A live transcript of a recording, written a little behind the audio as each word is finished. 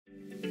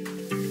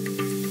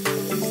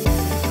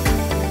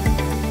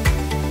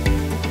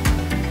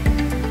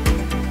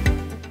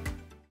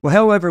Well,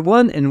 hello,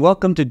 everyone, and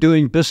welcome to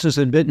Doing Business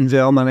in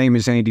Bentonville. My name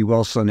is Andy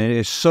Wilson, and it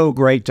is so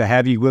great to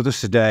have you with us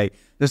today.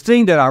 The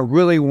thing that I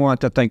really want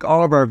to thank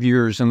all of our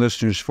viewers and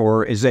listeners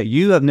for is that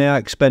you have now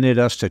expanded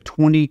us to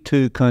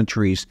 22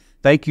 countries.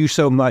 Thank you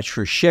so much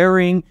for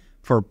sharing,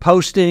 for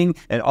posting,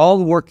 and all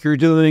the work you're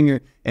doing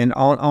and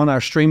on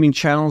our streaming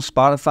channels,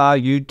 Spotify,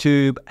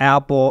 YouTube,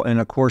 Apple, and,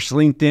 of course,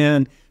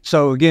 LinkedIn.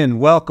 So, again,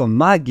 welcome.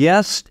 My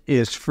guest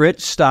is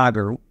Fritz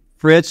Steiger.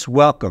 Fritz,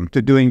 welcome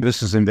to Doing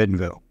Business in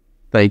Bentonville.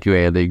 Thank you,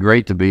 Andy.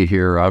 Great to be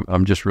here.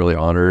 I'm just really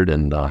honored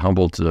and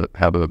humbled to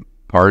have a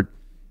part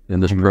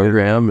in this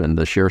program and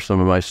to share some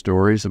of my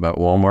stories about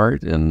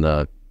Walmart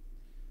and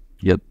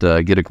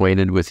get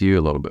acquainted with you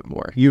a little bit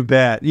more. You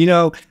bet. You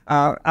know,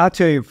 I'll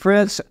tell you,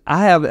 Fritz,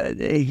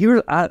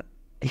 here's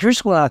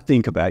what I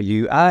think about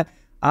you. I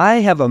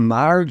have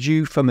admired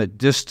you from a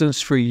distance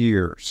for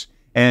years,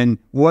 and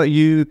what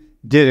you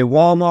did at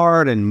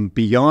Walmart and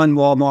beyond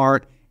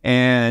Walmart.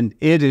 And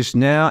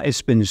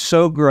it's been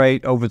so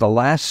great over the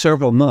last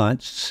several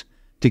months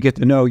to get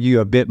to know you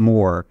a bit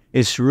more.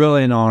 It's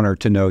really an honor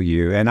to know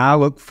you. And I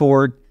look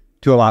forward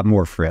to a lot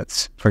more,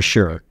 Fritz, for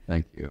sure.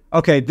 Thank you.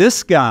 Okay,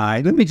 this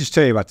guy, let me just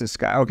tell you about this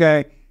guy,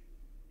 okay?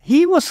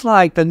 He was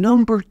like the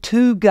number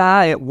 2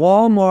 guy at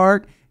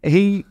Walmart.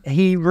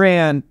 He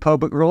ran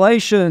public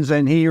relations,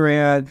 and he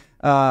ran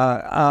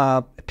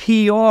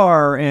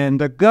PR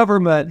and the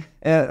government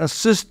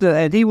assistant,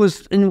 and he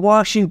was in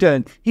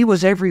Washington. He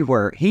was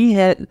everywhere.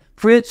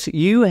 Fritz,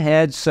 you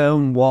had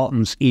Sam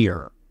Walton's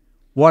ear.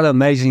 What an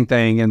amazing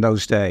thing in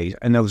those days,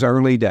 in those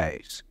early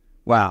days.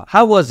 Wow.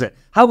 How was it?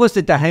 How was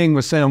it to hang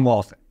with Sam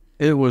Walton?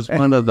 It was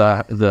one of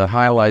the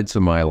highlights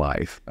of my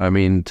life. I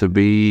mean, to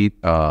be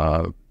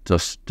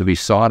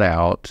sought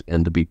out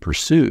and to be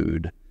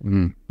pursued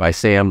by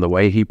Sam the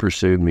way he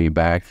pursued me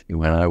back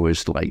when I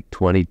was like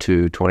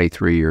 22,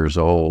 23 years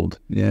old.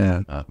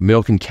 Yeah.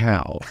 Milking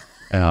cow.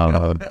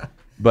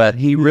 But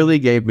he really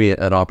gave me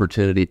an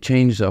opportunity. It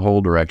changed the whole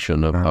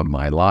direction of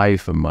my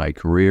life and my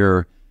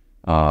career.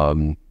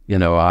 You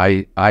know,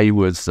 I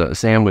was,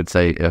 Sam would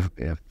say,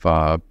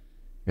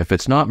 if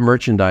it's not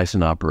merchandise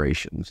and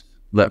operations,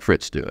 let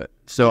Fritz do it.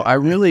 So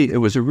it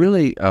was a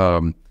really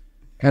kind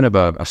of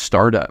a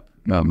startup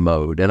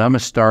mode. And I'm a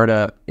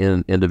startup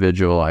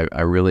individual.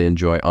 I really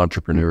enjoy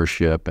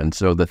entrepreneurship. And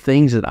so the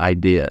things that I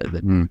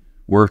did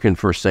working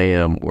for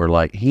Sam were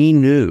like, he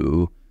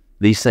knew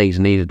these things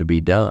needed to be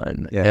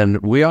done. Yeah.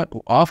 And we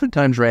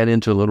oftentimes ran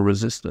into a little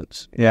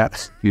resistance. Yeah. A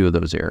few of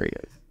those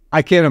areas.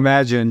 I can't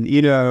imagine,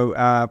 you know,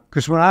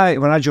 because when I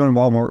joined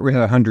Walmart, we had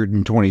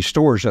 120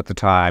 stores at the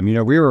time. You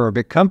know, we were a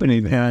big company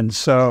then,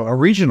 so a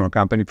regional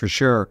company for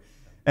sure.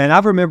 And I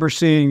remember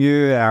seeing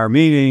you at our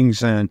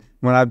meetings, and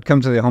when I'd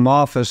come to the home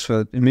office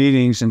for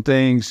meetings and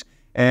things,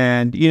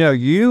 and you know,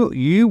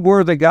 you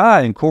were the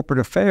guy in corporate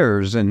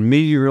affairs and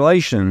media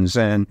relations,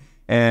 and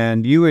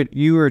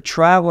you were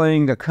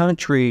traveling the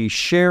country,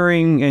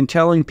 sharing and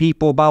telling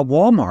people about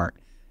Walmart.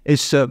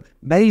 It's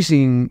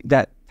amazing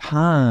that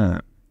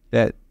time,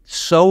 that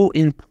so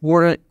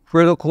important,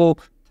 critical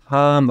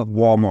time of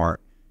Walmart,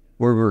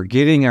 where we're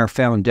getting our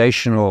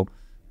foundational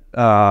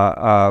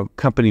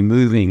company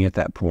moving at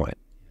that point.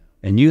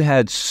 And you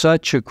had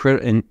such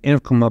an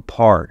integral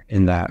part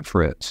in that,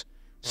 Fritz.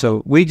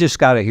 So we just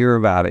got to hear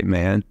about it,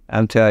 man.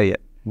 I'm telling you.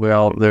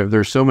 Well,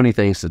 there's so many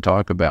things to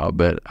talk about,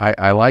 but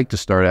I like to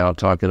start out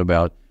talking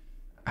about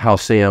how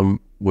Sam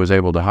was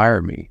able to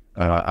hire me.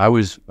 I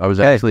was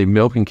actually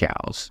milking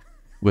cows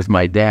with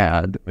my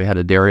dad. We had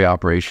a dairy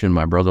operation.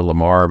 My brother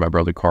Lamar, my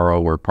brother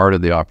Carl were part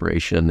of the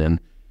operation,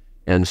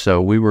 and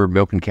so we were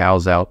milking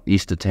cows out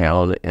east of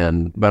town.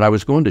 But I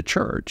was going to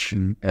church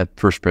at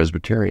First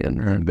Presbyterian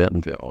in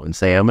Bentonville, and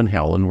Sam and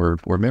Helen were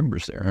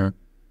members there.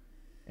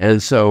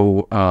 And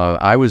so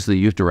I was the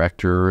youth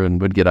director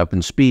and would get up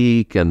and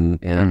speak and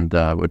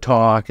would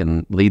talk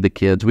and lead the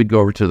kids. We'd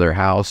go over to their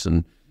house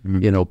and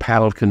you know,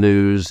 paddle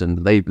canoes,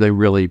 and they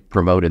really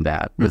promoted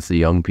that with the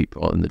young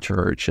people in the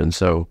church. And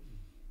so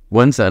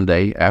one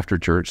Sunday after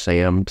church,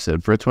 Sam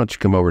said, "Fritz, why don't you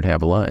come over and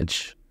have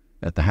lunch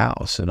at the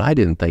house?" And I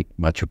didn't think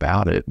much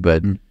about it,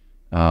 but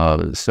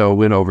so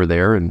went over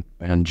there, and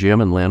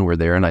Jim and Lynn were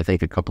there, and I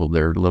think a couple of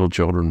their little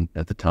children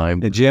at the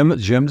time. And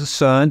Jim's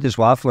son, his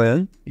wife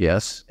Lynn.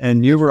 Yes.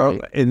 And you were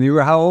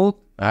how old?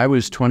 I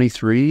was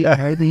 23,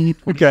 I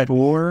think,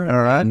 24.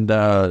 All right.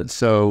 And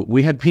so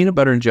we had peanut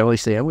butter and jelly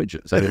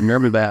sandwiches. I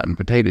remember that, and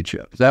potato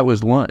chips. That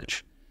was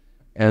lunch.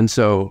 And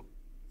so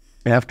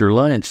after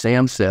lunch,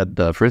 Sam said,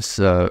 "Fritz,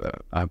 I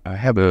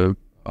have a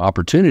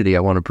opportunity I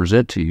want to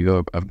present to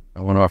you. I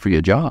want to offer you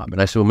a job."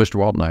 And I said, "Well, Mr.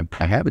 Walton, I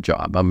have a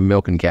job. I'm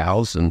milking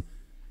cows." And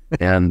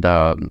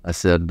I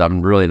said,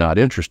 "I'm really not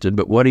interested,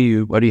 but what do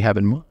you have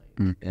in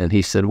mind?" And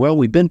he said, "Well,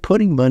 we've been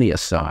putting money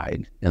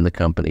aside in the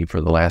company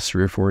for the last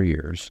 3 or 4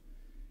 years,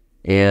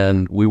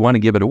 and we want to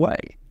give it away.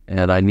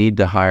 And I need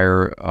to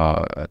hire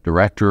a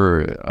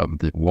director of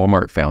the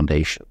Walmart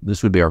Foundation.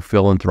 This would be our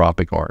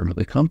philanthropic arm of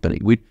the company.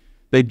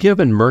 They'd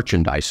given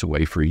merchandise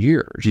away for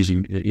years,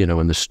 you know,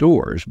 in the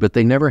stores, but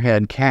they never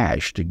had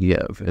cash to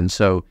give. And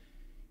so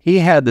he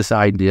had this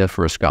idea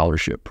for a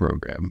scholarship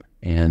program.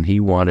 and he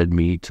wanted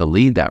me to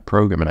lead that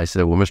program. And I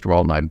said, well, Mr.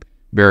 Walton,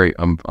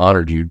 I'm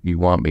honored you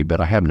want me,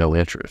 but I have no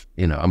interest.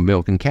 I'm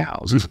milking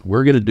cows.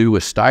 We're going to do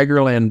with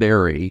Steigerland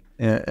Dairy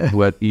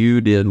what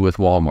you did with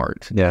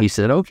Walmart. Yeah. He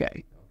said,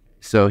 okay.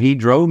 So he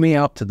drove me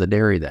out to the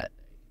dairy that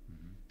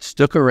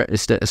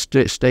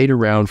day, stayed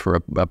around for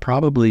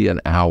probably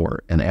an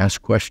hour and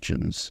asked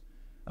questions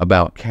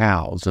about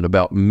cows and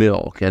about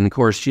milk. And of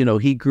course,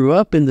 he grew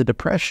up in the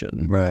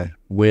Depression, right,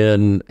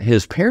 when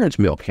his parents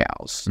milked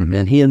cows,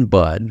 and he and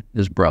Bud,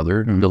 his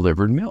brother,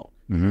 delivered milk.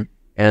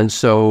 And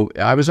so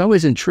I was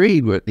always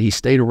intrigued with he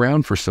stayed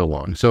around for so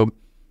long. So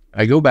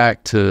I go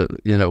back to,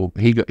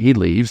 he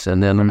leaves,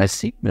 and then I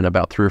see him in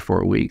about 3 or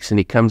 4 weeks, and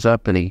he comes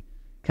up and he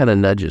kind of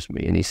nudges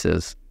me and he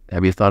says,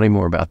 have you thought any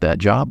more about that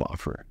job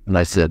offer? And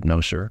I said,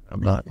 no, sir,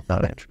 I'm not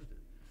interested.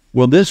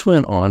 Well, this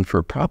went on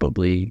for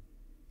probably,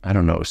 I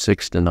don't know,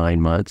 6 to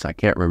 9 months. I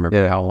can't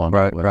remember how long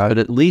it was, but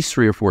at least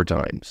 3 or 4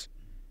 times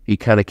he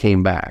kind of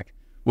came back.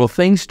 Well,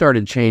 things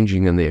started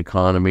changing in the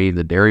economy.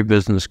 The dairy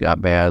business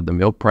got bad. The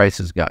milk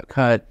prices got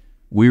cut.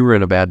 We were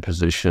in a bad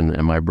position,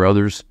 and my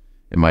brothers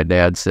and my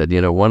dad said,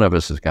 one of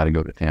us has got to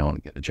go to town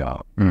and get a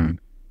job.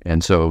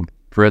 And so,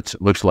 Fritz,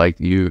 it looks like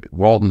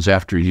Walton's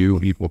after you.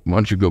 Why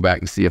don't you go back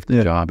and see if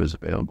the job is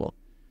available?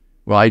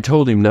 Well, I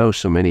told him no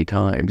so many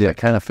times. I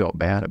kind of felt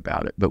bad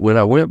about it. But when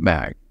I went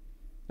back,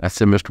 I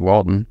said, Mr.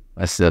 Walton,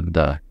 I said,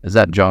 is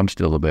that job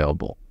still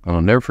available? And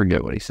I'll never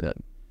forget what he said.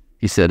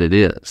 He said, it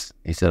is.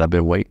 He said, I've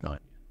been waiting on you.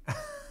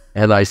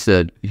 And I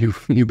said,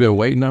 you've been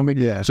waiting on me?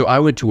 Yeah. So I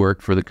went to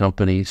work for the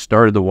company,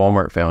 started the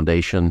Walmart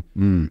Foundation,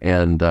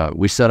 and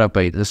we set up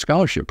a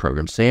scholarship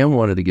program. Sam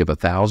wanted to give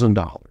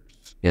 $1,000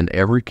 in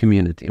every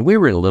community. And we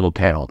were in little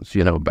towns,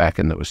 back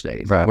in those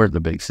days. Right. We're in the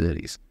big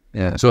cities.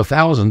 Yeah. So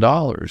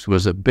 $1,000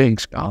 was a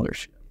big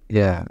scholarship.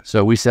 Yeah.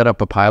 So we set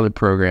up a pilot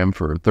program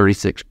for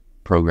 36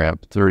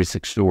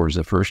 stores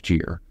the first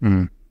year,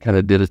 kind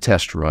of did a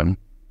test run,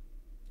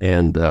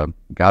 and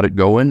got it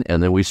going,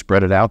 and then we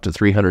spread it out to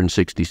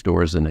 360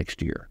 stores the next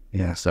year.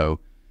 Yeah. So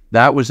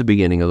that was the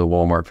beginning of the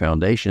Walmart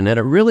Foundation, and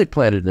it really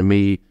planted in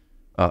me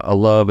a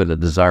love and a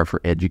desire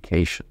for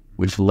education,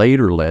 which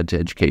later led to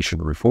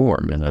education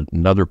reform in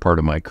another part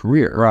of my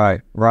career.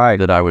 Right.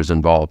 That I was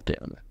involved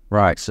in.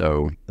 Right.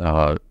 So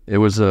it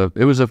was a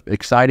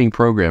exciting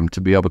program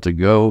to be able to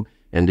go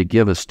and to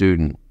give a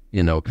student,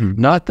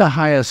 not the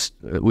highest.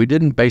 We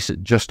didn't base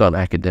it just on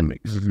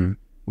academics.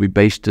 We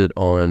based it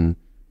on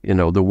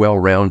the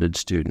well-rounded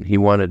student. He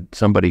wanted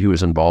somebody who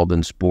was involved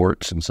in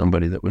sports and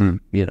somebody that was,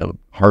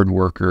 hard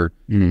worker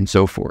and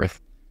so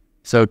forth.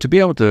 So to be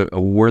able to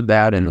award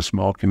that in a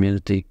small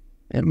community,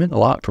 it meant a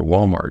lot for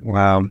Walmart.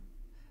 Wow.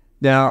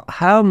 Now,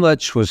 how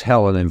much was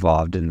Helen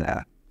involved in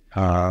that?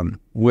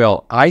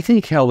 Well, I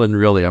think Helen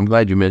really, I'm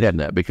glad you mentioned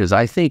that, because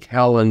I think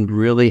Helen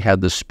really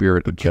had the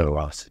spirit of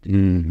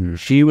generosity.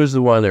 She was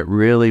the one that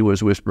really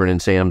was whispering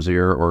in Sam's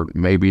ear, or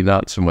maybe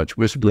not so much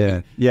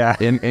whispering,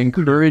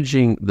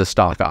 encouraging the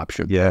stock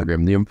option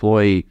program, the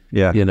employee,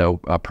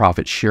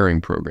 profit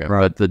sharing program.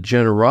 But the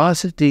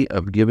generosity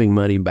of giving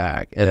money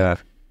back, and,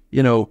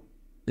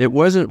 it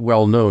wasn't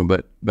well known,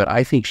 but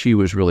I think she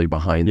was really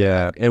behind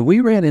that. And we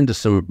ran into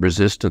some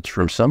resistance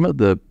from some of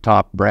the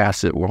top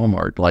brass at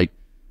Walmart, like,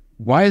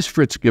 why is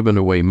Fritz giving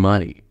away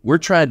money? We're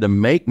trying to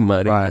make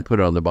money and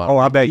put it on the bottom. Oh,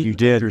 I bet you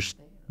did.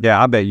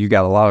 Yeah, I bet you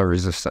got a lot of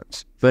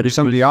resistance. But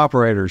some of the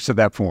operators at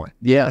that point.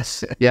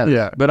 Yes.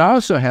 But I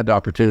also had the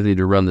opportunity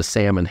to run the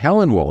Sam and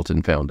Helen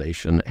Walton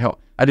Foundation.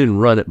 I didn't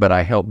run it, but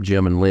I helped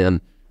Jim and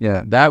Lynn.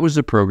 Yeah, that was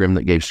a program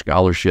that gave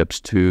scholarships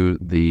to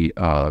the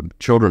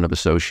children of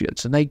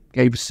associates, and they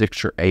gave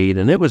 6 or 8,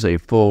 and it was a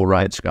full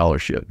ride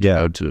scholarship.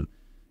 To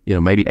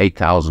maybe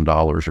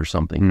 $8,000 or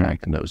something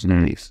back in those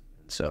days.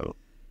 So.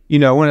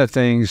 One of the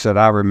things that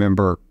I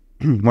remember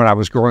when I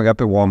was growing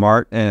up at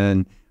Walmart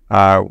and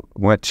I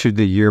went to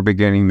the year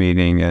beginning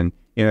meeting, and,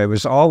 it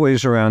was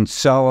always around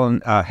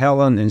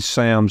Helen and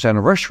Sam's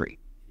anniversary,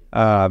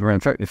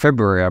 around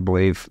February, I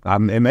believe. It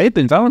may have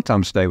been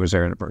Valentine's Day was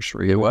their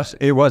anniversary. It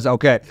was,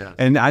 okay. Yeah.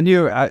 And I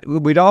knew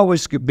we'd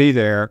always be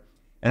there.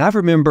 And I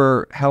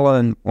remember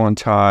Helen one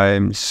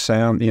time,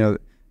 Sam,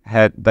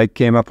 they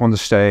came up on the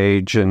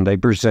stage and they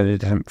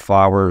presented him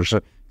flowers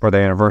for the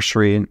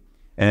anniversary.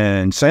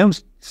 And Sam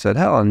said,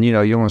 Helen,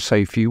 you want to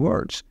say a few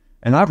words.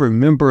 And I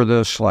remember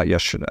this like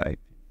yesterday.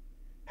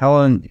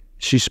 Helen,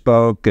 she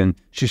spoke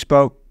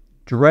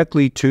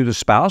directly to the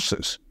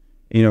spouses,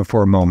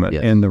 for a moment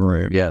in the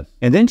room. Yes.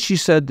 And then she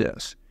said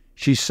this.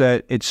 She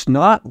said, it's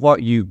not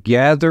what you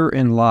gather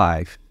in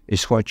life,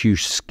 it's what you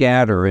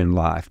scatter in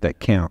life that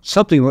counts.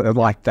 Something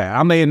like that.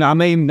 I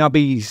may not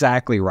be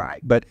exactly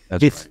right, but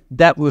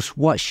that was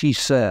what she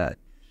said.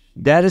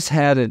 That has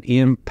had an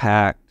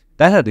impact.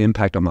 That had an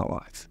impact on my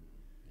life.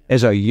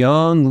 As a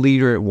young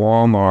leader at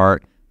Walmart,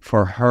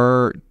 for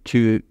her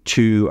to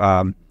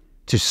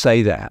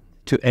say that,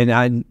 and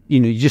I,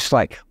 just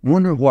like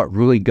wonder what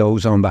really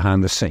goes on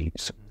behind the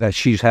scenes that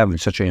she's having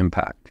such an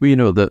impact.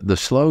 Well, the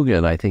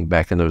slogan I think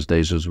back in those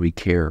days was "We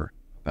care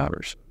about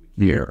ourselves."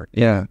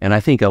 Yeah, and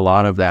I think a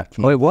lot of that.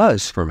 It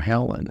was from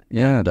Helen.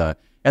 Yeah,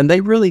 And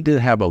they really did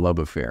have a love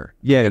affair.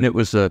 Yeah. And it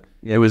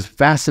was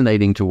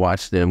fascinating to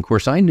watch them. Of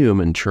course, I knew them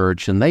in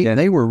church, and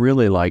they were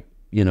really like,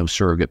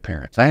 surrogate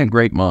parents. I had a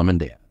great mom and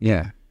dad.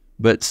 Yeah.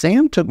 But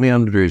Sam took me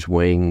under his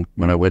wing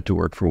when I went to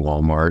work for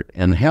Walmart,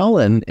 and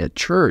Helen at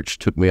church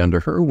took me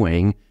under her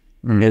wing,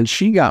 and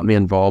she got me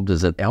involved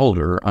as an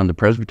elder on the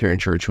Presbyterian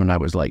church when I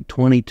was like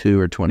 22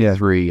 or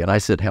 23. Yeah. And I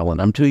said, Helen,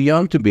 I'm too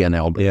young to be an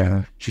elder.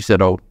 Yeah. She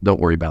said, oh, don't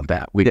worry about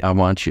that. I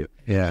want you.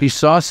 Yeah. She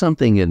saw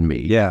something in me.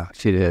 Yeah,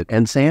 she did.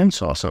 And Sam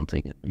saw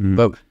something in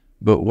me.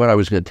 But what I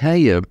was going to tell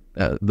you,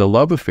 the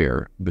love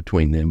affair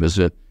between them is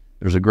that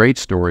there's a great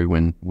story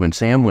when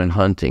Sam went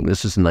hunting.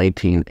 This is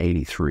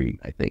 1983,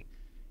 I think.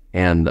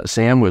 And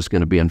Sam was going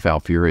to be in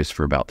Falfurrias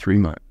for about 3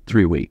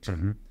 weeks.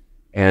 Mm-hmm.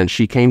 And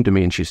she came to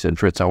me and she said,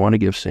 Fritz, I want to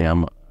give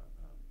Sam an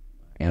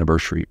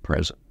anniversary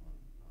present,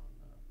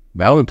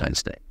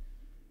 Valentine's Day.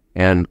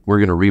 And we're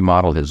going to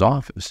remodel his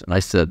office. And I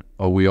said,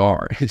 oh, we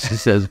are. She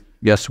says,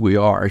 yes, we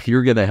are.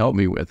 You're going to help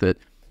me with it.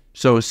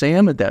 So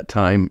Sam at that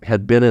time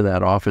had been in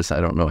that office,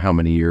 I don't know how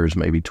many years,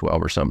 maybe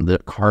 12 or something. The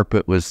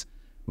carpet was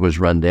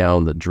run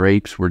down. The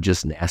drapes were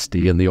just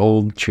nasty. And the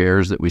old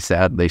chairs that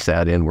they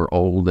sat in were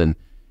old.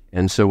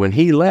 And so when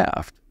he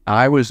left,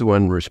 I was the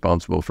one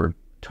responsible for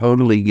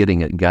totally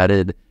getting it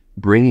gutted,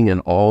 bringing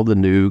in all the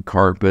new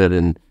carpet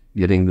and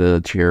getting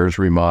the chairs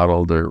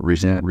remodeled or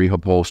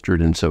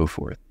reupholstered and so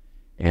forth.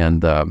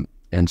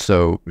 And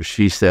so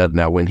she said,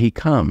 now when he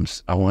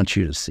comes, I want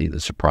you to see the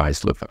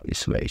surprised look on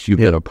his face. You've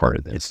been a part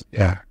of this.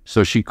 Yeah.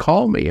 So she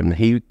called me, and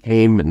he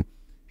came, and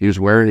he was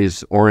wearing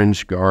his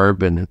orange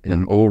garb, and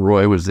old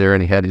Roy was there,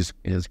 and he had his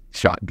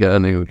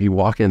shotgun, and he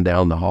walking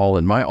down the hall,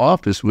 and my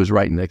office was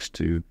right next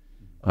to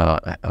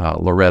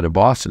Loretta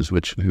Boss's,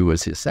 who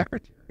was his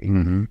secretary.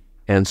 Mm-hmm.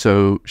 And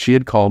so she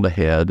had called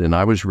ahead, and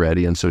I was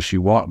ready, and so she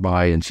walked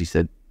by, and she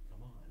said,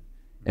 come on.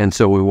 And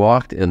so we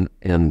walked and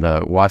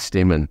watched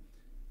him, and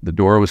the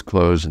door was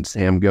closed, and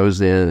Sam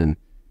goes in,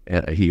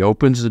 and he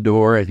opens the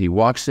door, and he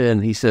walks in,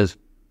 and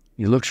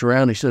he looks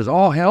around, he says,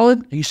 oh,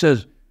 Helen, he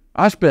says,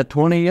 I spent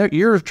 28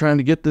 years trying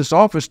to get this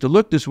office to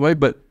look this way,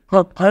 but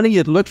honey,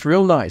 it looks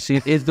real nice.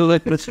 It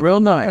looks real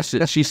nice.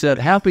 She said,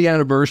 happy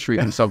anniversary.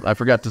 And so I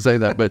forgot to say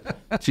that, but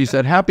she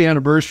said, happy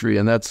anniversary.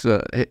 And that's,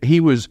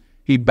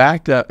 he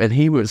backed up, and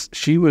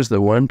she was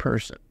the one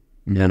person,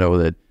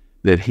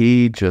 that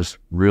he just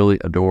really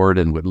adored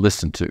and would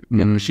listen to.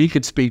 Mm-hmm. She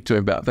could speak to him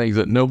about things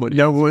that nobody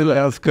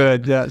else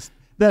could. Yes.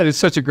 That is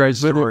such a great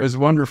story. It was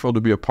wonderful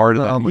to be a part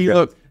of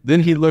that.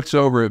 Then he looks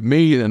over at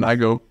me, and I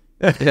go,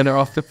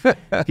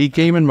 he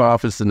came in my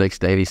office the next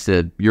day, and he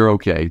said, you're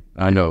okay.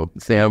 I know,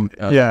 Sam,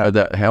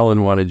 that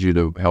Helen wanted you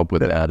to help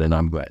with that, and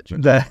I'm glad.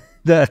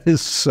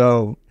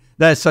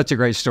 That's such a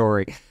great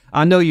story.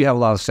 I know you have a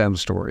lot of Sam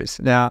stories.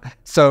 Now,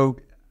 so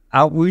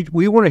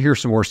we want to hear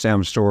some more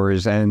Sam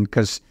stories, and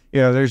because,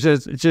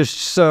 there's just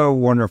so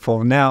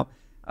wonderful. Now,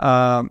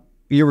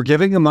 you were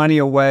giving the money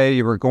away.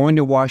 You were going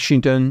to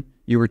Washington.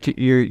 You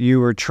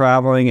were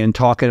traveling and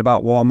talking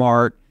about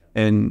Walmart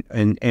and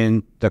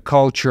the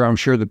culture. I'm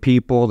sure the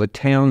people, the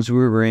towns we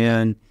were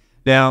in.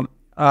 Now,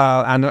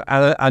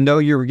 I know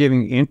you were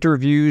giving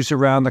interviews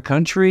around the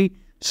country.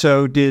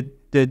 So did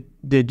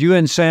you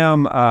and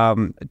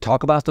Sam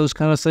talk about those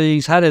kind of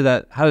things? How did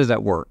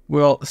that work?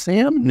 Well,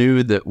 Sam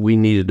knew that we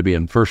needed to be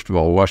in, first of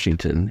all,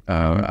 Washington.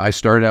 I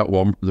started out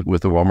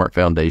with the Walmart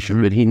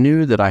Foundation, but he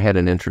knew that I had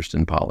an interest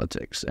in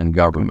politics and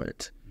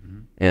government.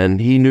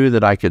 And he knew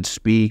that I could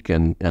speak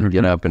and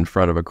get up in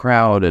front of a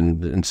crowd.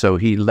 And so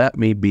he let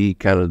me be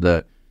kind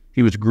of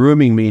he was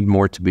grooming me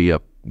more to be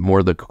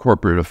more the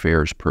corporate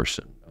affairs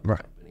person.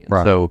 Right.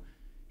 So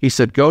he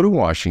said, go to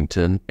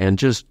Washington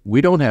and we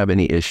don't have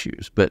any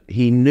issues. But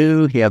he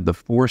knew he had the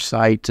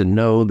foresight to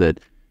know that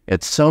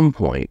at some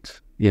point,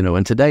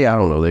 and today, I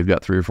don't know, they've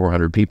got 300 or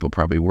 400 people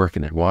probably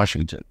working in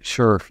Washington.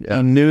 Sure. Yeah.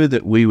 He knew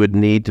that we would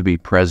need to be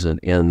present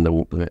in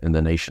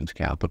the nation's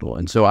capital.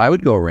 And so I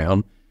would go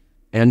around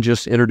and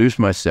just introduce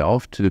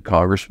myself to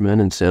congressmen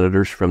and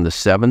senators from the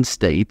 7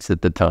 states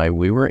at the time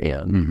we were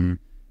in,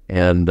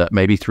 and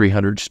maybe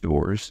 300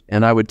 stores.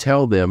 And I would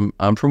tell them,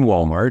 I'm from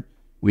Walmart.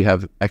 We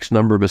have X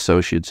number of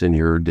associates in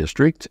your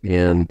district,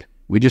 and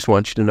we just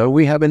want you to know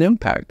we have an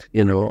impact,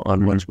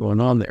 on what's going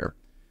on there.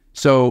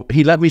 So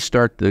he let me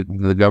start the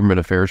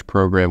government affairs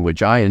program,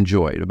 which I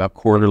enjoyed. About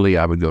quarterly,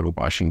 I would go to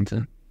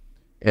Washington.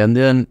 And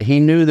then he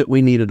knew that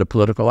we needed a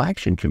political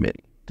action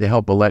committee to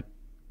help elect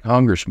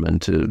congressmen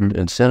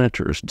and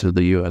senators to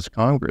the U.S.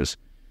 Congress.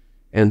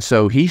 And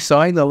so he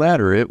signed the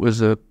letter.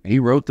 He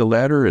wrote the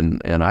letter,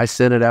 and I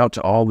sent it out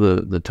to all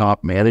the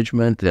top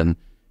management,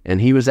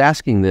 and he was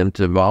asking them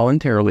to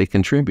voluntarily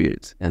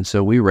contribute. And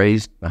so we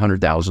raised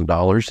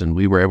 $100,000, and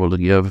we were able to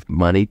give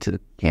money to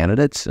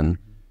candidates and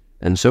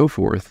so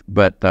forth.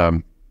 But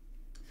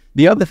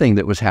the other thing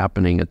that was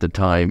happening at the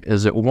time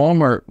is that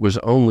Walmart was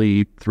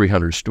only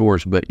 300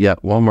 stores, but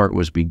yet Walmart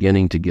was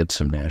beginning to get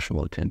some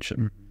national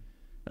attention.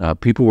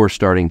 People were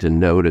starting to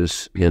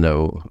notice,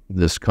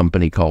 this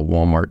company called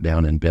Walmart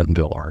down in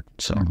Bentonville,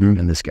 Arkansas,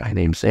 and this guy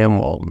named Sam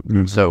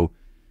Walton. So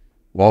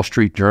Wall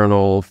Street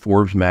Journal,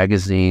 Forbes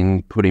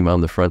magazine put him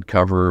on the front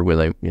cover with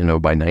a,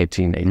 by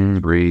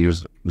 1983, he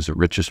was the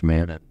richest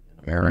man in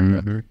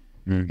America.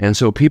 And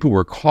so people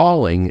were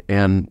calling,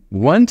 and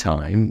one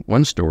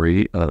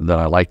story that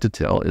I like to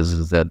tell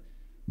is that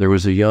there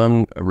was a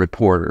young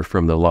reporter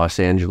from the Los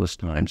Angeles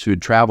Times who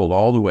had traveled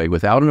all the way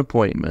without an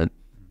appointment,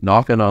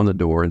 knocking on the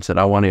door and said,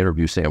 I want to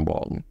interview Sam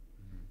Walton.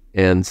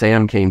 And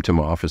Sam came to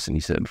my office and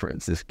he said,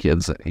 Fritz, this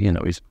kid's,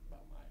 he's,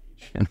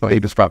 he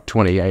was probably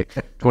 28,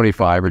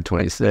 25 or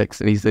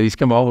 26. And he said, he's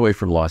come all the way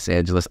from Los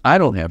Angeles. I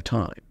don't have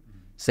time.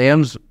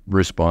 Sam's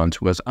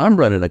response was, I'm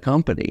running a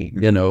company,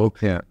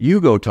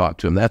 you go talk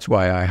to him. That's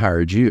why I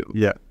hired you.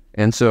 Yeah.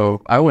 And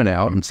so I went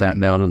out and sat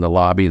down in the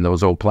lobby in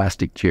those old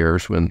plastic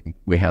chairs when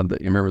we had you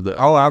remember the?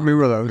 Oh, I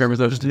remember those. Remember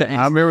those days?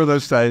 I remember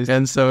those days.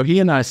 And so he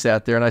and I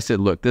sat there and I said,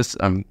 look,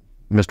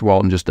 Mr.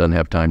 Walton just doesn't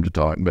have time to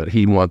talk, but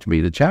he wants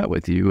me to chat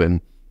with you.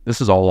 And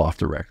this is all off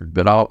the record,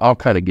 but I'll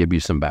kind of give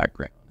you some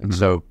background. And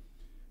so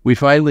we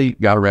finally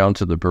got around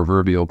to the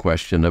proverbial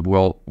question of,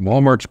 well,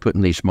 Walmart's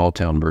putting these small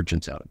town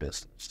merchants out of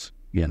business.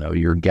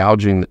 You're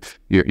gouging,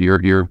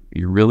 you're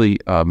really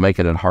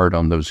making it hard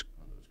on those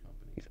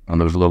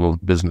little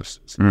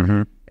businesses.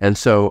 And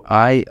so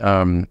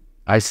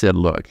I said,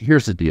 look,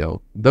 here's the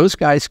deal. Those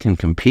guys can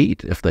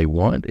compete if they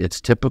want. It's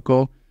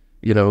typical.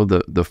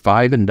 The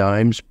five and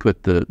dimes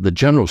put the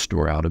general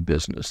store out of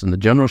business, and the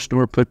general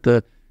store put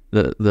the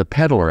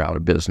peddler out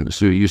of business.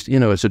 So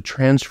it's a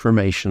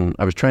transformation.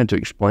 I was trying to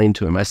explain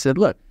to him. I said,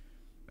 look,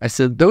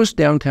 those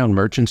downtown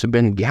merchants have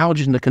been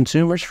gouging the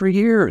consumers for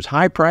years.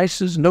 High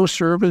prices, no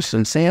service,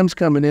 and Sam's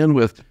coming in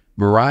with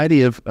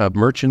variety of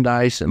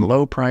merchandise and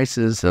low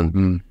prices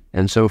and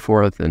so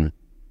forth. And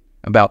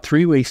about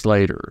 3 weeks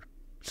later,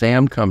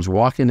 Sam comes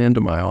walking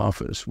into my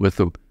office with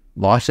the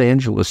Los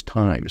Angeles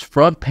Times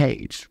front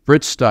page.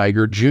 Fritz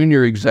Steiger,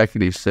 junior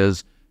executive,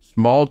 says,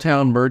 small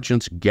town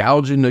merchants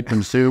gouging the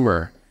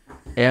consumer.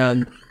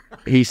 And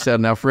he said,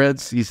 now,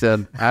 Fritz, he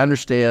said, I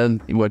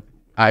understand what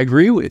I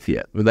agree with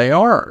you. They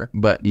are,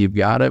 but you've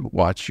got to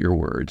watch your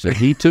words. And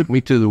he took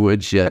me to the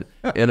woodshed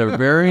in a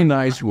very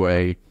nice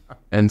way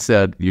and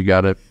said, you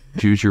got to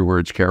choose your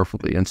words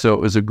carefully. And so it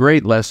was a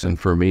great lesson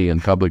for me in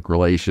public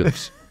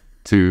relations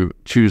to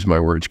choose my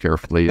words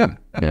carefully.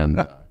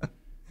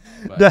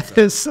 That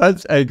is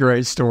such a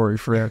great story,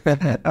 Fred.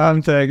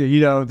 I'm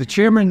thinking, the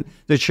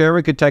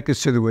chairman could take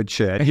us to the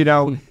woodshed,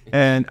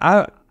 and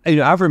I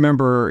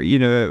remember,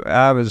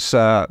 I was,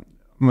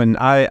 when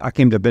I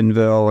came to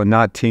Bentonville in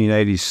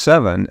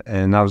 1987,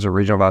 and I was a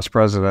regional vice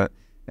president,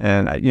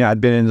 and I'd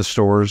been in the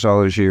stores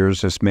all those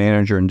years as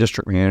manager and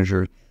district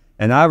manager,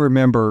 and I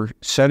remember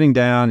sitting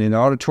down in the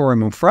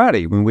auditorium on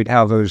Friday when we'd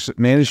have those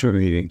management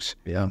meetings.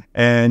 Yeah.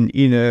 And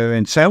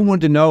and Sam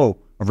wanted to know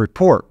a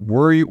report.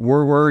 Where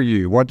were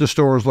you? What the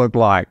stores looked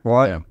like?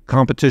 What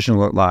competition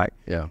looked like?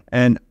 Yeah.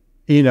 And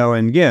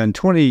and again,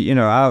 20.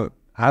 I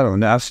don't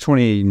know. I was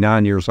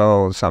 29 years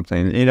old or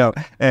something.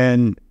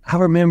 And I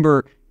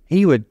remember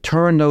he would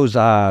turn those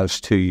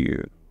eyes to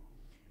you,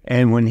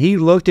 and when he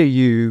looked at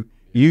you,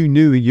 you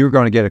knew you were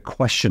going to get a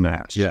question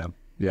asked. Yeah.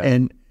 Yeah.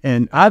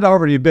 And I'd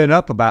already been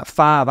up about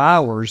 5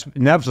 hours,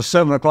 and that was a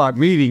 7 o'clock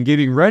meeting,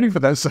 getting ready for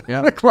that 7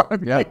 o'clock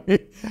meeting,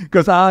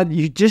 because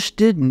you just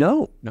didn't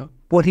know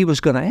what he was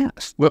going to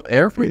ask. Well,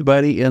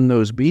 everybody in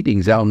those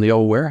meetings out in the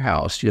old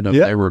warehouse,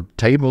 there were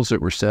tables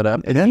that were set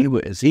up, and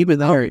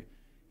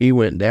he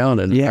went down.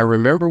 And I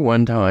remember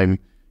one time,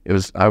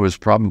 I was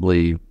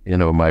probably,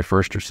 my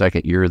first or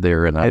second year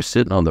there, and I was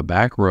sitting on the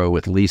back row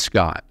with Lee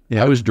Scott.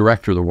 Yeah. I was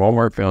director of the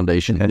Walmart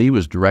Foundation, and he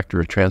was director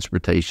of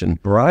transportation.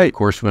 Right. Of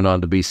course, went on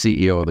to be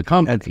CEO of the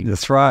company.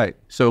 That's right.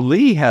 So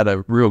Lee had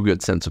a real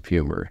good sense of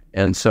humor.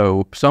 And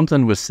so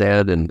something was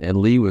said, and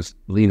Lee was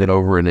leaning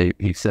over, and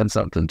he said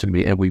something to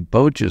me, and we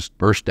both just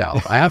burst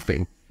out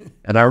laughing.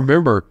 And I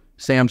remember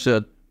Sam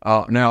said,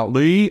 now,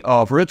 Lee,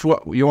 Fritz,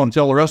 what you want to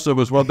tell the rest of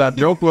us what that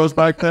joke was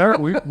back there?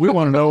 We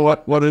want to know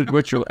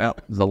what your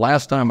the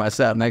last time I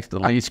sat next to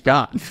Lee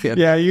Scott.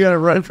 Yeah, you got to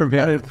run from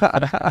him.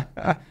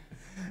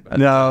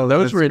 No,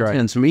 those were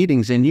intense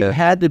meetings, and you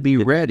had to be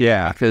ready.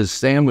 Yeah, because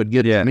Sam would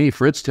get to me,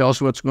 Fritz, tell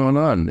us what's going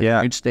on.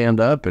 Yeah, you'd stand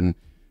up, and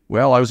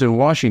I was in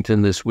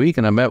Washington this week,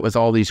 and I met with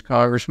all these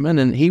congressmen,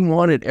 and he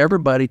wanted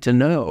everybody to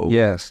know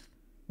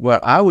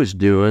what I was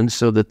doing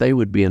so that they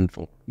would be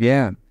informed.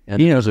 Yeah, and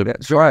it was a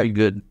very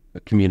good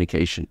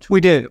communication.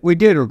 We did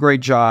a great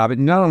job.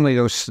 And not only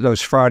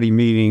those Friday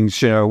meetings,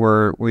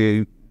 where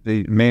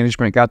the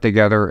management got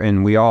together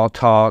and we all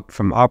talked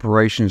from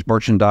operations,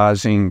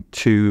 merchandising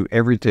to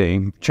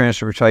everything,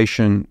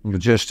 transportation,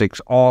 logistics,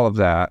 all of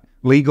that,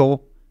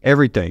 legal,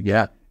 everything.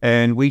 Yeah.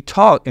 And we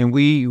talked, and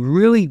we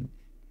really,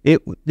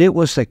 it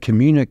was a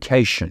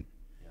communication.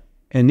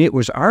 And it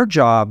was our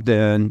job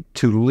then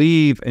to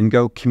leave and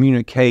go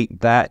communicate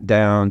that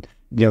down,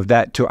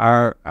 that to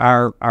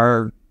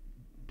our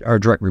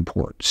direct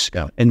reports.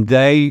 Yeah. And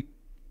it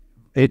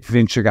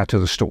eventually got to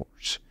the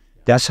stores.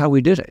 That's how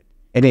we did it.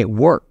 And it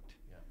worked.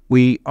 Yeah.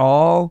 We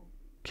all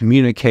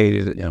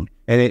communicated it. Yeah.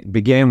 And it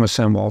began with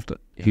Sam Walton,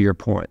 to your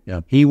point.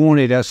 Yeah. He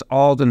wanted us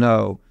all to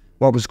know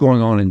what was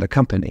going on in the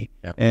company.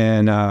 Yeah.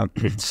 And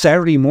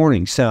Saturday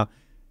morning, so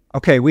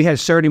we had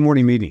Saturday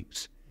morning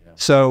meetings. Yeah.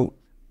 So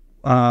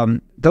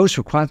those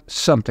were quite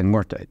something,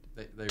 weren't they?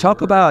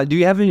 Talk about, do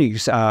you have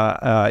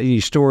any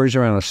stories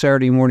around a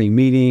Saturday morning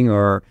meeting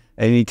or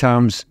any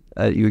times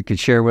you could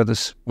share with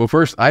us? Well,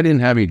 first, I didn't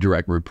have any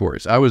direct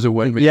reports. I was a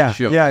one-man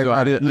show. Yeah, so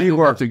I didn't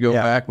have to go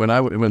back. When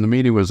the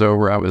meeting was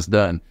over, I was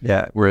done.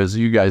 Yeah. Whereas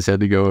you guys had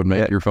to go and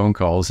make your phone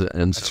calls.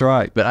 And that's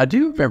right. But I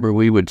do remember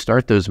we would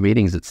start those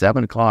meetings at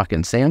 7 o'clock,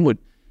 and Sam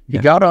he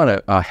got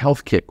on a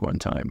health kick one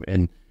time,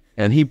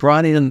 and he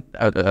brought in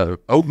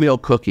oatmeal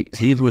cookies.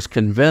 He was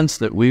convinced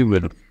that we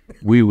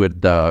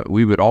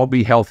would all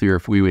be healthier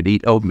if we would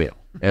eat oatmeal.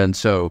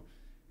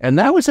 And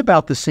that was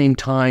about the same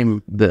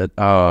time that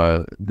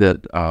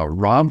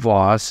Rob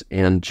Voss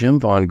and Jim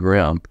Von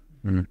Grimp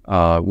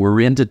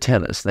were into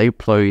tennis. They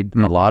played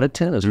a lot of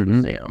tennis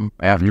with Sam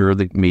after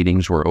the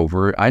meetings were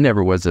over. I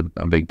never was a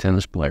big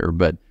tennis player,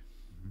 but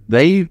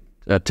they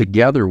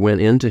together went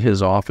into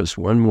his office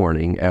one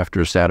morning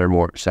after a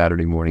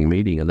Saturday morning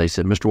meeting, and they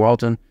said, "Mr.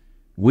 Walton,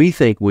 we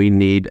think we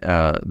need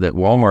that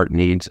Walmart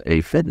needs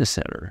a fitness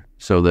center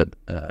so that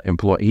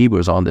he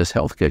was on this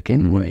health kick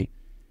anyway."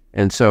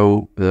 And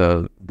so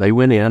they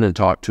went in and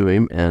talked to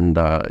him, and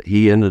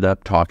he ended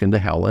up talking to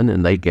Helen,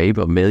 and they gave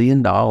 $1 million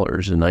in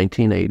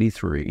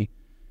 1983.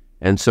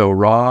 And so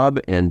Rob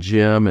and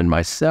Jim and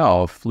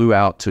myself flew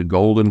out to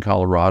Golden,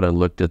 Colorado, and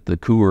looked at the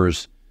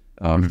Coors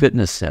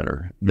Fitness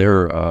Center,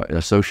 their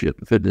associate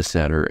fitness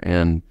center,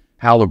 and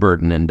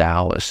Halliburton in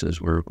Dallas is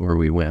where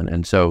we went.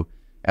 And so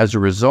as a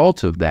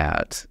result of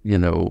that,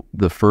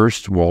 the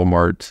first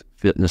Walmart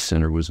fitness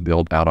center was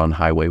built out on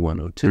Highway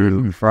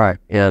 102. Right.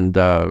 And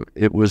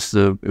it was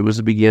the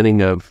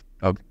beginning of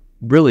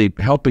really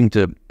helping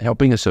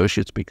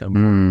associates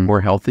become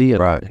more healthy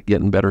and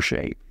get in better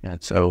shape.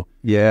 And so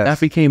that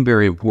became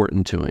very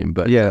important to him.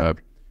 But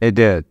it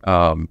did.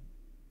 One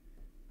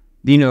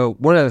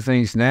of the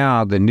things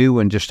now, the new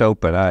one just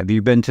opened. Have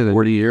you been to the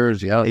 40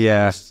 years? Yeah.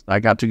 Yes. I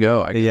got to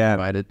go. I got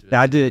invited.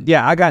 I did.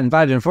 Yeah, I got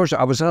invited.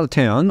 Unfortunately, I was out of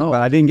town,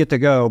 but I didn't get to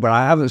go. But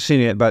I haven't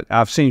seen it, but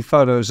I've seen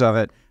photos of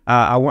it.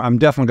 I'm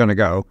definitely going to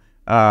go.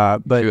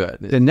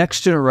 But the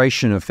next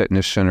generation of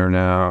fitness center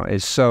now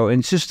is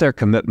it's just their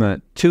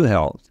commitment to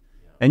health.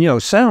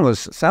 And, Sam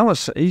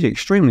he's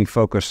extremely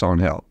focused on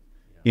health,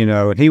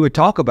 and he would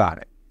talk about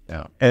it.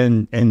 Yeah.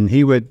 And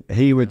he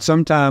would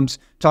sometimes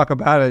talk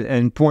about it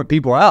and point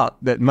people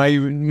out that may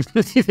need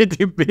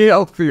to be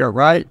healthier,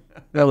 right?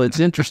 Well, it's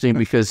interesting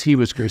because he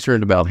was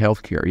concerned about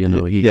healthcare.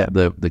 He had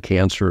the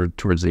cancer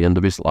towards the end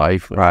of his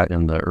life,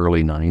 in the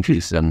early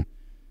 90s,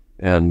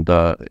 and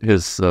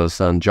his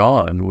son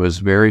John was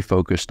very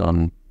focused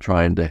on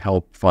trying to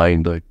help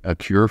find a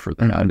cure for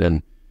that.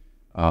 And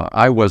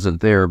I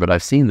wasn't there, but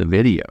I've seen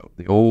the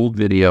old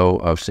video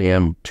of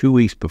Sam 2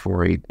 weeks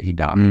before he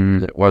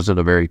died. It wasn't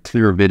a very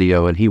clear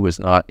video, and he was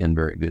not in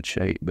very good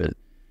shape, but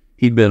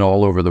he'd been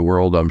all over the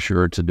world, I'm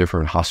sure, to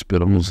different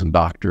hospitals and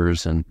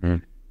doctors. And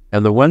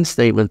the one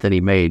statement that he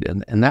made,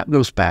 and that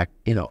goes back,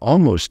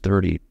 almost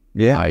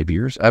 35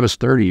 years. That was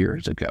 30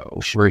 years ago,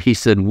 where he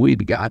said,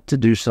 we've got to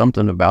do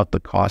something about the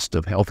cost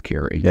of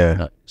healthcare in the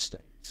United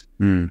States.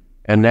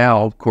 And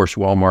now, of course,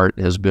 Walmart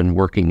has been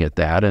working at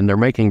that, and they're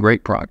making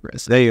great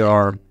progress. They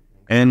are.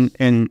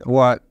 And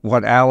what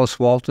Alice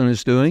Walton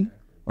is doing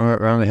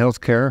around the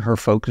healthcare, her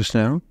focus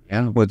now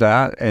with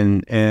that.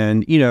 And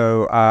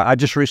I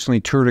just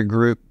recently toured a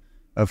group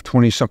of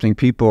 20-something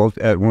people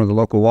at one of the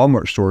local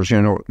Walmart stores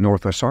in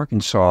Northwest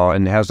Arkansas,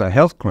 and it has a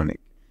health clinic.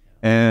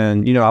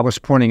 And, I was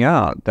pointing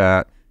out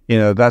that,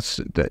 that's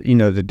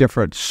the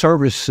different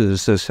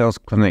services this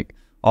health clinic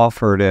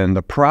offered and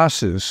the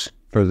prices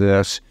for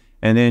this.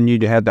 And then you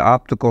had the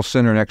optical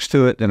center next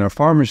to it and a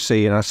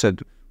pharmacy. And I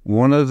said,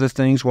 one of the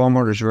things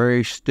Walmart is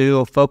very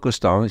still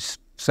focused on is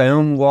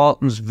Sam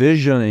Walton's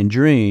vision and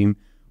dream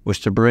was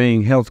to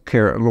bring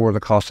healthcare, lower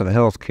the cost of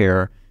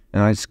healthcare.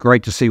 And it's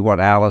great to see what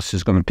Alice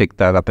is going to pick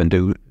that up and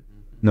do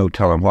no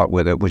telling what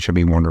with it, which would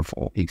be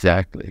wonderful.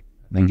 Exactly.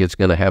 I think it's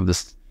going to have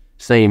this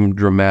same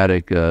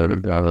dramatic,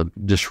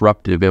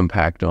 disruptive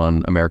impact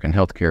on American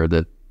healthcare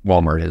that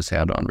Walmart has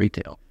had on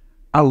retail.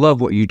 I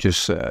love what you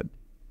just said.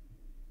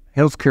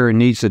 Healthcare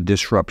needs a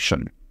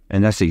disruption,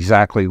 and that's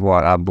exactly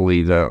what I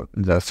believe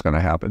that's going to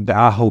happen.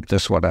 I hope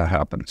that's what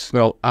happens.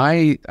 Well,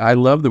 I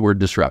love the word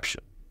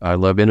disruption. I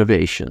love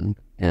innovation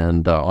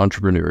and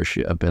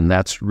entrepreneurship, and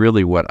that's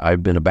really what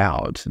I've been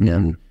about.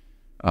 And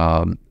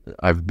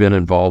I've been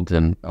involved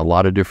in a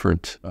lot of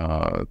different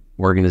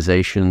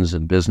organizations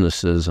and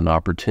businesses and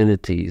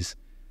opportunities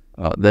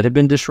that have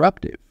been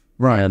disruptive.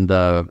 Right. And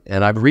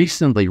I've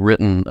recently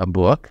written a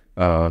book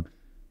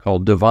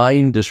called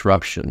Divine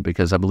Disruption,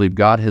 because I believe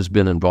God has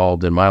been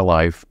involved in my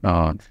life,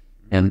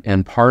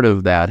 and part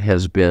of that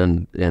has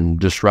been in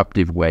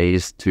disruptive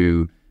ways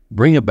to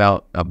bring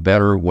about a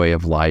better way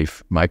of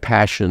life. My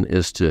passion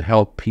is to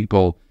help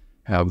people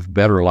have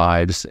better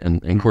lives,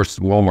 and of course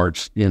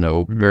Walmart's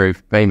very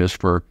famous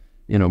for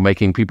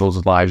making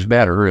people's lives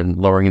better and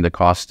lowering the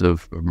cost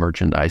of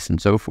merchandise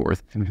and so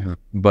forth. Mm-hmm.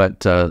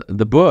 But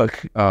the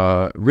book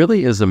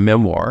really is a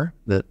memoir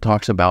that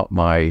talks about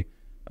my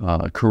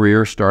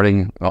career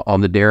starting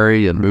on the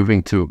dairy and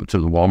moving to the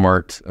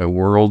Walmart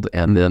world,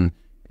 and then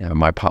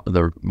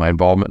my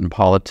involvement in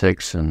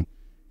politics and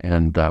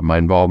my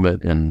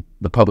involvement in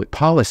the public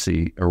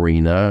policy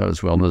arena,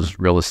 as well as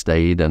real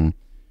estate, and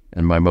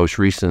my most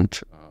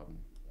recent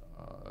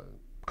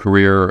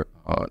career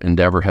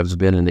endeavor has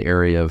been in the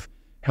area of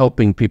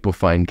helping people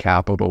find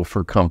capital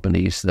for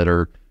companies that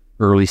are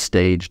early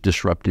stage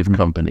disruptive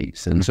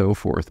companies and so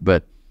forth.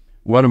 But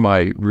one of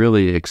my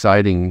really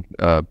exciting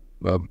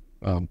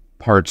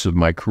parts of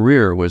my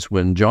career was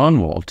when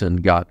John Walton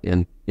got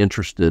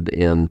interested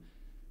in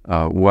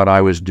what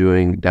I was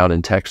doing down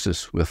in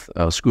Texas with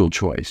school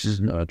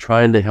choice,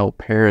 trying to help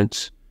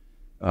parents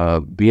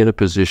be in a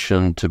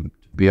position to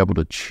be able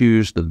to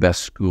choose the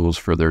best schools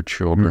for their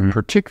children,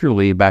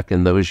 particularly back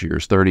in those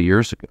years, 30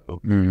 years ago.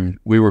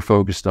 We were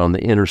focused on the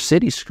inner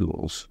city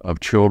schools of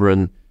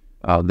children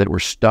that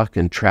were stuck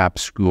in trapped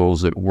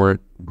schools that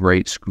weren't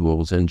great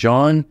schools. And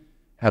John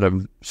had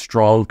a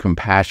strong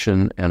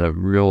compassion and a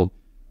real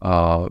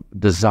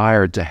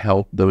desire to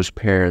help those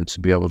parents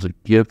be able to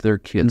give their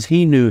kids.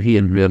 He knew he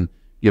had been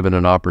given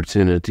an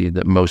opportunity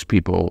that most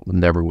people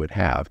never would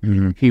have.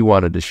 He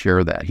wanted to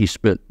share that. He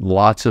spent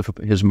lots of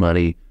his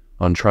money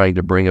on trying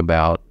to bring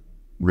about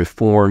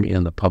reform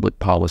in the public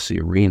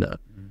policy arena.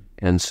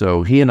 And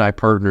so he and I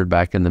partnered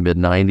back in the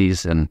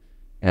mid-90s,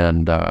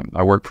 and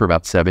I worked for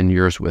about 7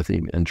 years with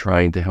him in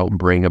trying to help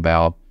bring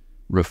about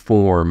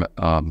reform,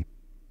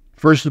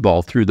 first of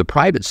all, through the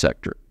private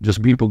sector,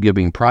 just people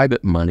giving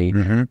private money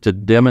to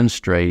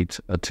demonstrate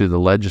to the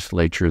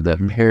legislature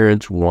that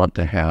parents want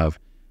to have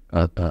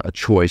a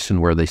choice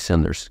in where they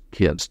send their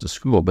kids to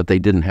school, but they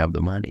didn't have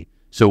the money.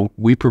 So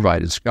we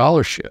provided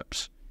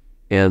scholarships.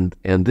 And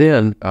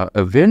then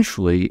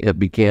eventually it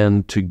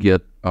began to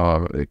get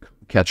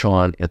catch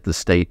on at the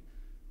state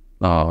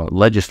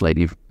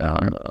legislative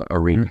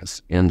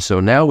arenas. And so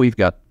now we've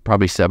got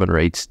probably 7 or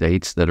 8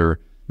 states that are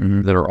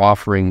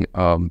offering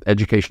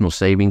educational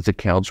savings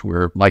accounts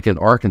where, like in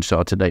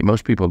Arkansas today,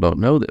 most people don't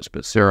know this,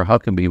 but Sarah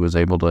Huckabee was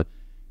able to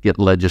get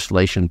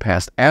legislation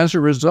passed as a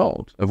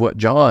result of what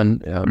John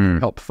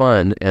helped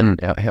fund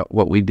and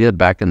what we did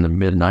back in the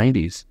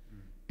mid-90s.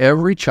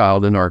 Every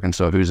child in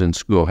Arkansas who's in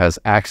school has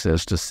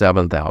access to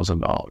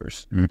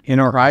 $7,000. In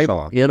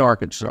Arkansas? In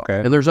Arkansas.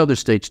 Okay. And there's other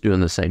states doing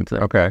the same thing.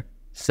 Okay.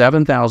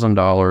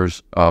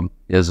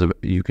 $7,000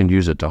 you can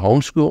use it to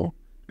homeschool,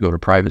 go to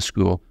private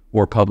school,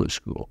 or public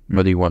school,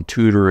 whether you want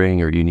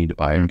tutoring or you need to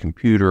buy a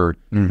computer.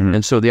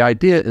 And so the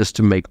idea is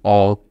to make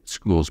all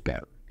schools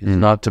better. It's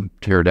not to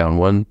tear down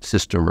one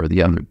system or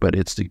the other, but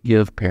it's to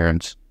give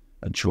parents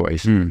a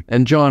choice.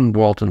 And John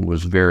Walton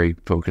was very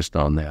focused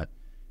on that.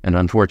 And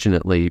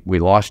unfortunately, we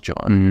lost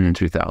John in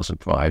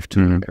 2005 to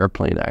an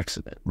airplane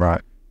accident.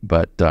 Right.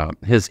 But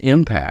his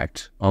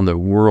impact on the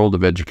world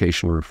of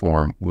educational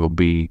reform will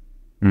be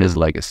his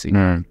legacy.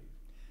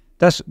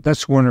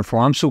 That's wonderful.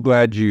 I'm so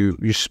glad you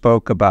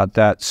spoke about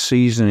that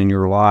season in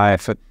your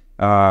life.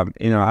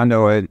 I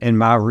know in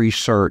my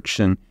research,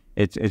 and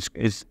it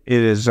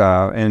is,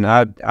 and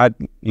I'd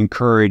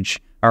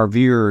encourage our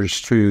viewers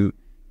to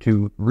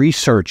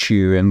research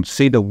you and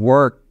see the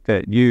work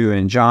that you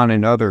and John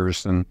and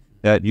others, and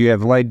that you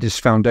have laid these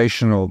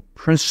foundational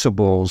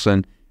principles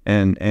and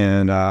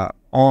now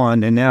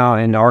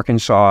in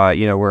Arkansas,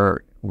 we're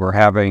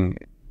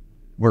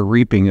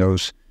reaping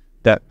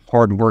that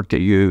hard work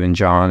that you and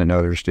John and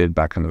others did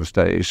back in those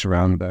days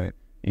around the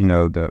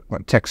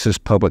Texas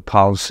public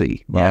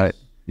policy, right?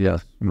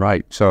 Yes,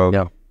 right.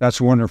 So that's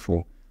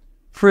wonderful.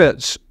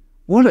 Fritz,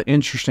 what an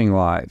interesting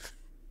life.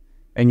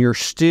 And you're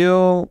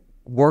still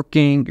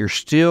working, you're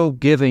still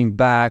giving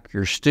back,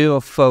 you're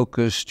still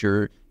focused,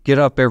 you get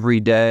up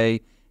every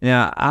day.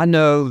 Now, I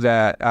know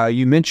that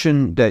you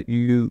mentioned that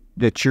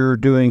you're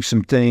doing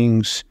some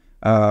things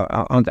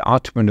on the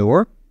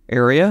entrepreneur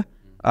area.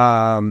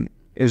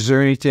 Is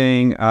there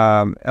anything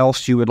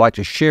else you would like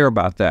to share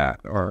about that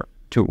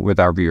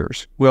with our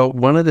viewers? Well,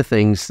 one of the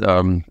things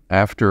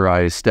after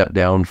I stepped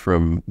down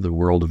from the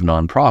world of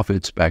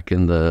nonprofits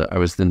I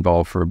was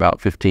involved for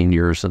about 15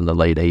 years in the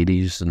late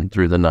 80s and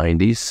through the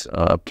 90s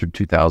up to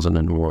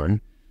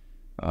 2001.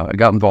 I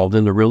got involved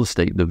in the real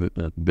estate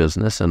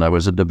business, and I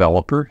was a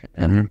developer,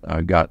 and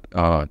I got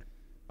the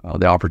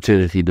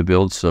opportunity to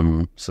build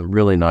some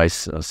really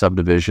nice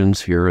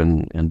subdivisions here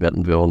in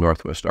Bentonville,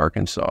 Northwest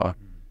Arkansas.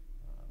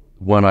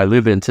 One I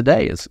live in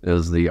today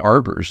is the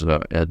Arbors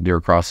at Deer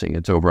Crossing.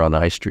 It's over on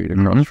I Street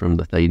across from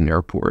the Thaden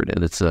Airport,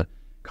 and it's a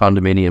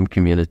condominium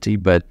community.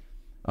 But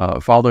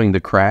following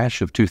the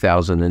crash of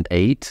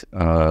 2008,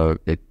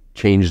 it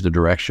changed the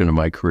direction of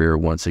my career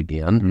once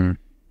again.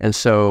 And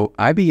so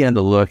I began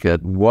to look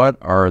at what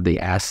are the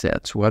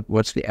assets,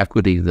 what's the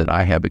equity that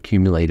I have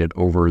accumulated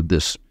over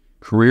this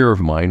career of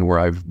mine, where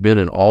I've been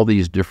in all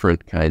these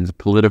different kinds of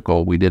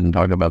political. We didn't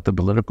talk about the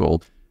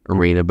political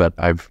arena, but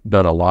I've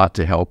done a lot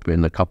to help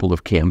in a couple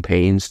of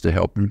campaigns to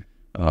help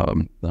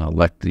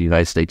elected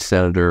United States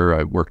Senator.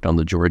 I worked on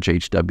the George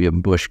H.W.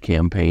 Bush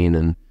campaign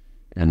in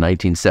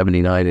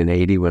 1979 and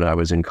 80 when I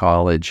was in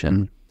college.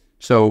 And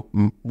so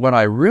what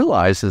I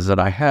realized is that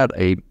I had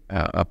a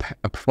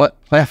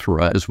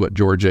plethora, is what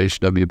George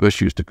H.W.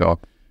 Bush used to call,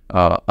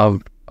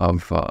 of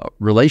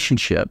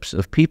relationships,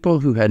 of people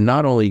who had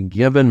not only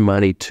given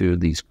money to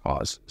these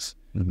causes,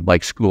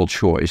 like school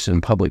choice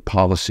and public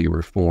policy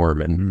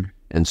reform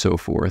and so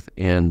forth,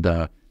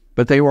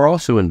 but they were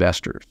also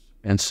investors.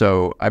 And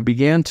so I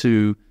began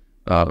to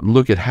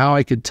look at how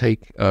I could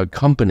take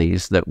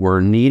companies that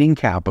were needing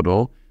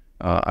capital.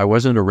 I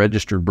wasn't a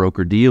registered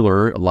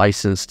broker-dealer,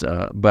 licensed,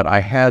 but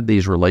I had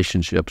these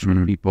relationships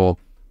with people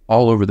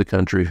all over the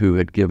country who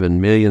had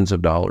given millions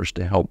of dollars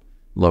to help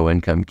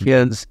low-income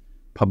kids,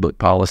 public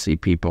policy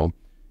people.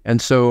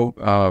 And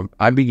so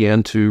I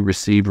began to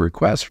receive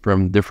requests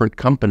from different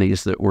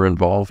companies that were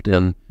involved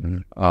in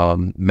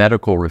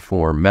medical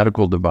reform,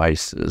 medical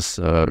devices,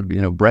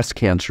 breast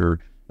cancer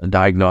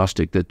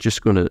diagnostic, that's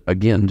just going to,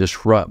 again,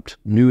 disrupt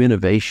new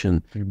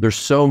innovation. There's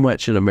so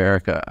much in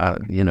America,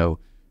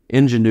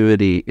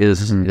 ingenuity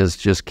is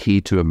just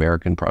key to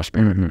American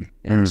prosperity.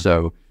 And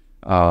so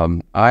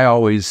I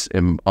always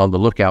am on the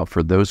lookout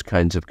for those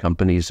kinds of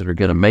companies that are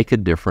going to make a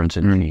difference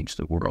and change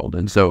the world.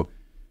 And so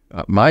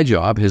my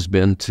job has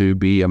been to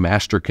be a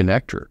master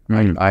connector.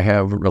 I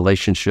have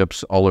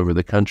relationships all over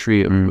the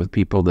country with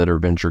people that are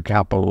venture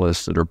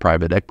capitalists, that are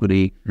private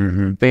equity,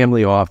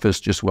 family office,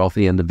 just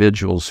wealthy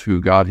individuals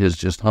who God has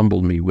just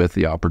humbled me with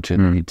the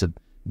opportunity to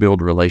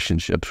build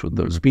relationships with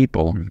those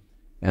people.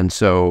 And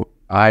so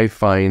I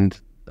find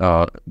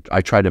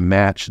I try to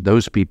match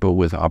those people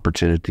with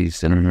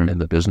opportunities in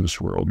the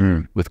business world,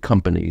 with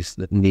companies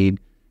that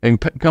need,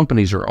 and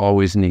companies are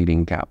always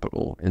needing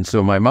capital. And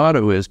so my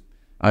motto is,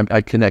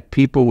 I connect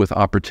people with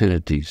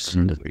opportunities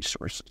and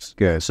resources.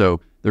 Good. So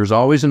there's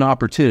always an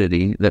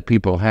opportunity that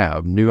people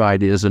have, new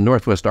ideas. And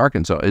Northwest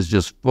Arkansas is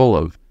just full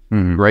of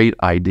great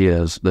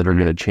ideas that are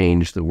going to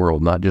change the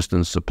world, not just in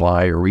the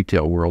supply or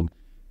retail world,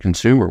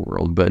 consumer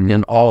world, but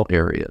in all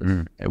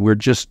areas. We're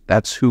just,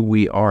 that's who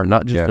we are,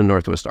 not just in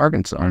Northwest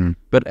Arkansas,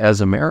 but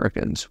as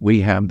Americans, we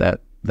have that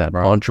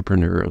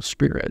entrepreneurial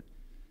spirit.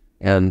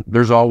 And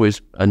there's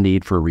always a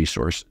need for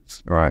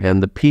resources.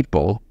 And the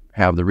people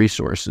have the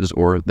resources,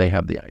 or they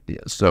have the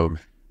ideas. So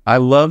I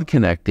love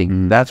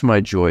connecting. That's my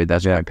joy.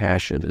 That's my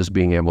passion, is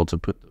being able to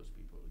put those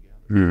people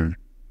together.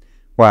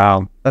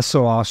 Wow, that's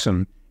so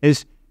awesome.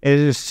 It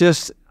is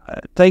just,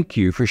 thank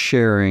you for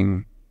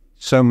sharing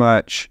so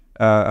much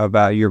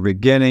about your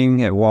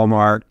beginning at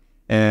Walmart.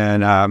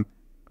 And I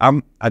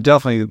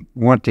definitely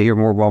want to hear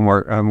more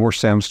Walmart, more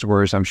Sam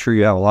stories. I'm sure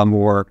you have a lot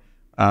more.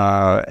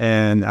 But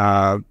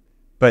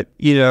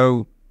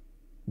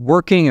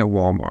working at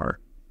Walmart,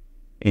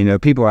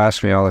 people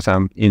ask me all the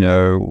time,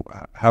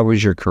 how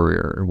was your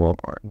career at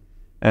Walmart?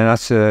 And I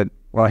said,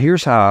 well,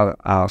 here's how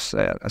I'll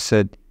say it. I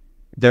said,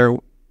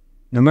 no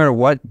matter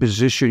what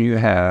position you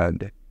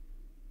had,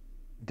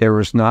 there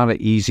was not an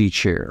easy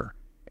chair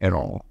at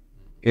all.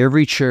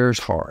 Every chair is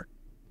hard.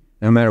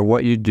 No matter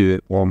what you do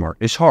at Walmart,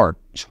 it's hard.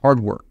 It's hard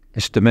work.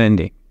 It's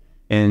demanding.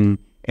 But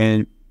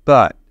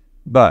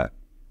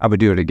I would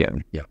do it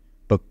again. Yeah.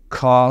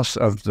 Because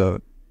of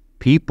the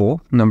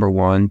people, number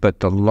one,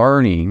 but the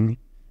learning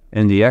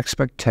and the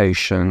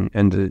expectation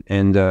and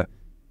the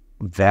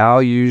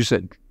values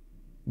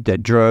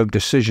that drove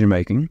decision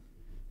making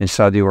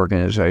inside the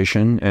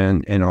organization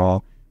and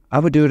all, I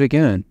would do it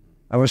again.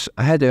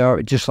 I had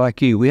just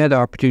like you, we had the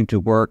opportunity to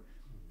work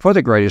for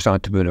the greatest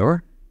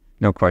entrepreneur,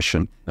 no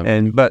question,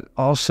 but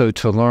also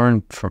to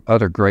learn from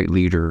other great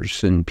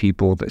leaders and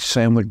people that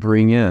Sam would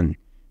bring in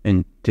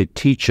and to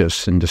teach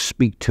us and to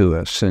speak to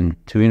us and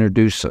to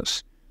introduce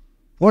us.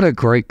 What a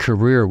great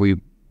career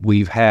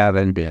we've had,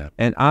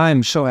 and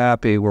I'm so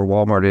happy where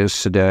Walmart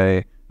is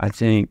today. I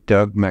think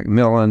Doug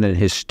McMillan and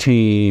his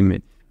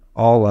team,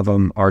 all of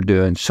them are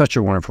doing such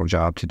a wonderful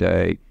job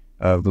today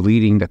of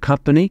leading the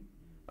company.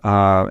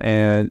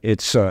 And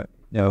it's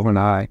when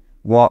I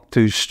walk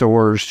through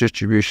stores,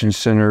 distribution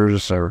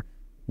centers, or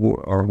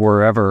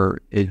wherever,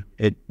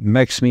 it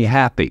makes me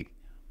happy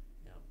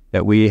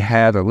that we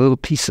had a little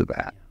piece of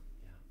that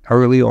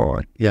early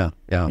on. Yeah.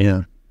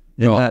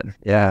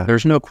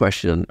 There's no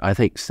question. I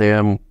think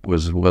Sam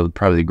was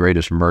probably the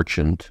greatest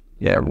merchant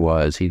there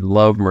was. He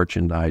loved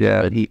merchandise,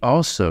 but he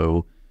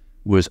also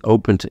was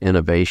open to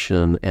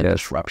innovation and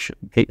disruption.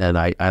 And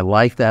I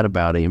like that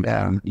about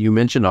him. You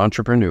mentioned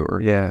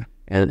entrepreneur.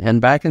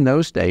 And back in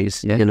those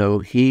days,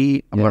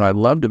 what I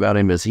loved about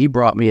him is he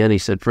brought me in, he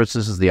said, Fritz,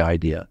 this is the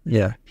idea.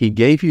 He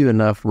gave you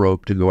enough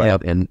rope to go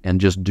out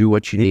and just do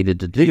what you needed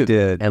to do. He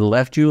did. And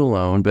left you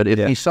alone. But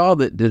if he saw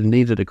that it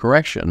needed a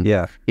correction,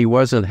 he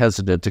wasn't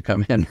hesitant to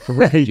come in and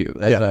correct you,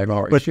 as I've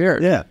already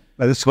shared.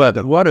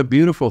 But what a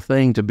beautiful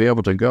thing to be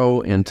able to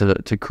go and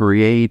to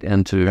create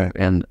and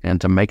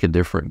to make a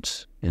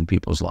difference in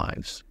people's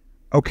lives.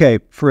 Okay,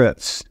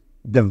 Fritz,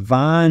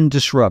 Divine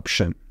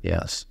Disruption.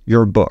 Yes.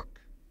 Your book.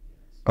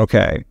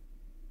 Okay,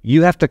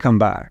 you have to come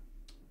back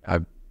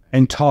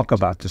and talk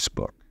about this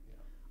book.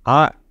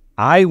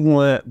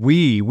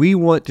 we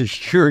want to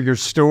hear your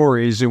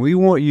stories, and we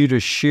want you to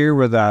share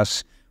with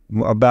us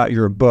about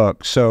your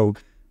book. So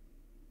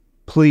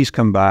please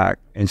come back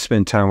and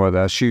spend time with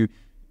us.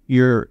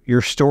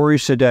 Your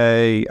stories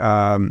today,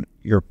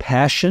 your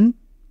passion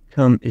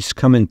it's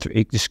come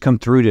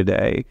through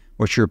today.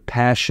 What you're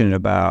passionate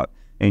about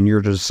and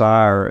your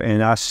desire,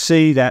 and I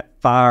see that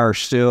fire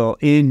still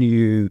in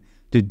you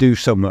to do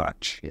so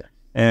much. Yeah.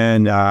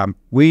 And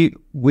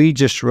we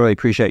just really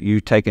appreciate you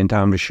taking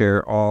time to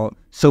share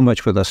so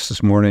much with us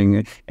this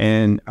morning,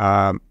 and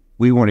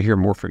we want to hear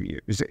more from you.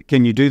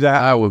 Can you do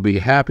that? I would be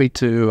happy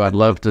to. I'd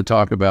love to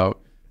talk about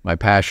my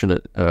passion.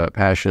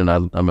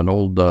 I'm an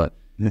old.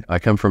 I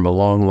come from a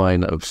long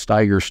line of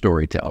Steiger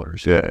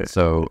storytellers,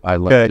 so I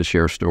love to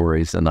share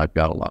stories, and I've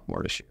got a lot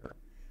more to share.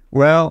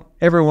 Well,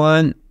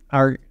 everyone,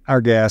 our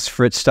guest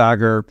Fritz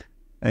Steiger,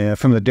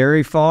 from the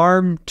dairy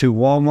farm to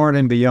Walmart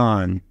and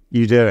beyond.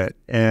 You did it,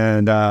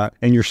 and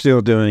you're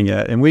still doing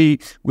it, and we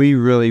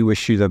really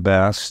wish you the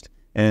best.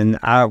 And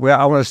I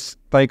want to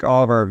thank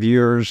all of our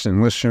viewers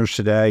and listeners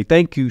today.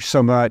 Thank you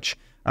so much.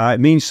 It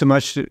means so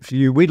much to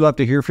you. We'd love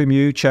to hear from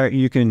you.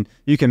 You can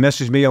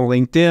message me on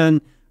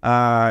LinkedIn,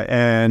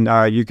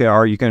 and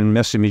you can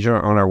message me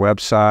on our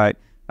website.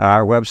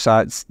 Our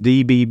website's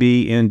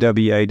dbbnwa.com.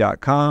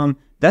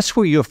 That's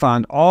where you'll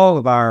find all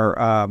of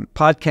our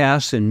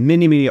podcasts and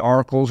many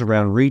articles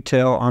around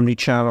retail,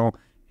 omnichannel,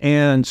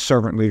 and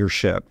servant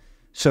leadership.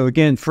 So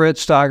again,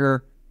 Fritz Steiger,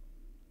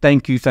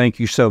 thank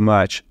you so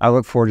much. I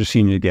look forward to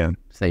seeing you again.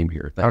 Same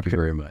here. Thank you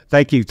very much.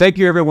 Thank you. Thank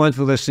you, everyone,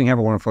 for listening. Have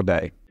a wonderful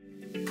day.